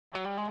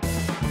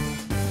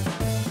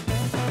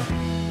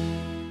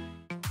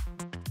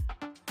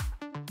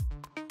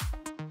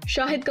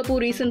Shahid Kapoor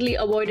recently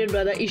avoided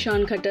brother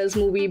Ishan Khattar's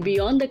movie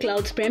Beyond the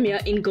Clouds premiere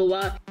in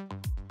Goa.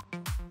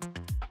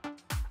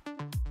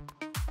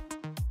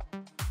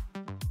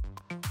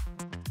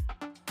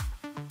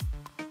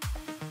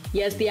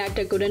 Yes, the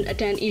actor couldn't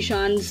attend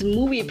Ishan's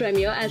movie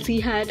premiere as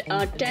he had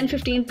a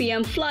 10:15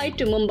 p.m. flight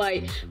to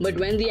Mumbai. But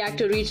when the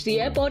actor reached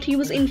the airport, he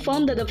was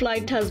informed that the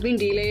flight has been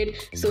delayed,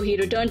 so he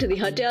returned to the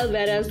hotel,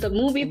 whereas the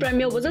movie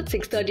premiere was at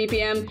 6:30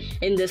 p.m.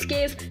 In this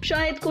case,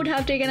 Shahid could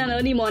have taken an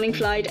early morning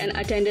flight and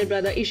attended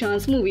brother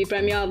Ishan's movie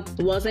premiere.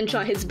 Wasn't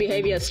Shahid's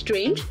behavior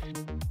strange?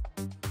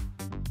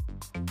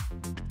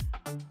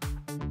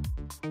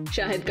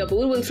 Shahid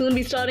Kapoor will soon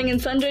be starring in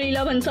Sanjay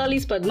Leela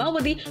Bhansali's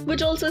Padmavati,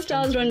 which also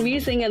stars Ranveer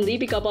Singh and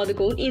Deepika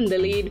Padukone in the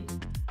lead.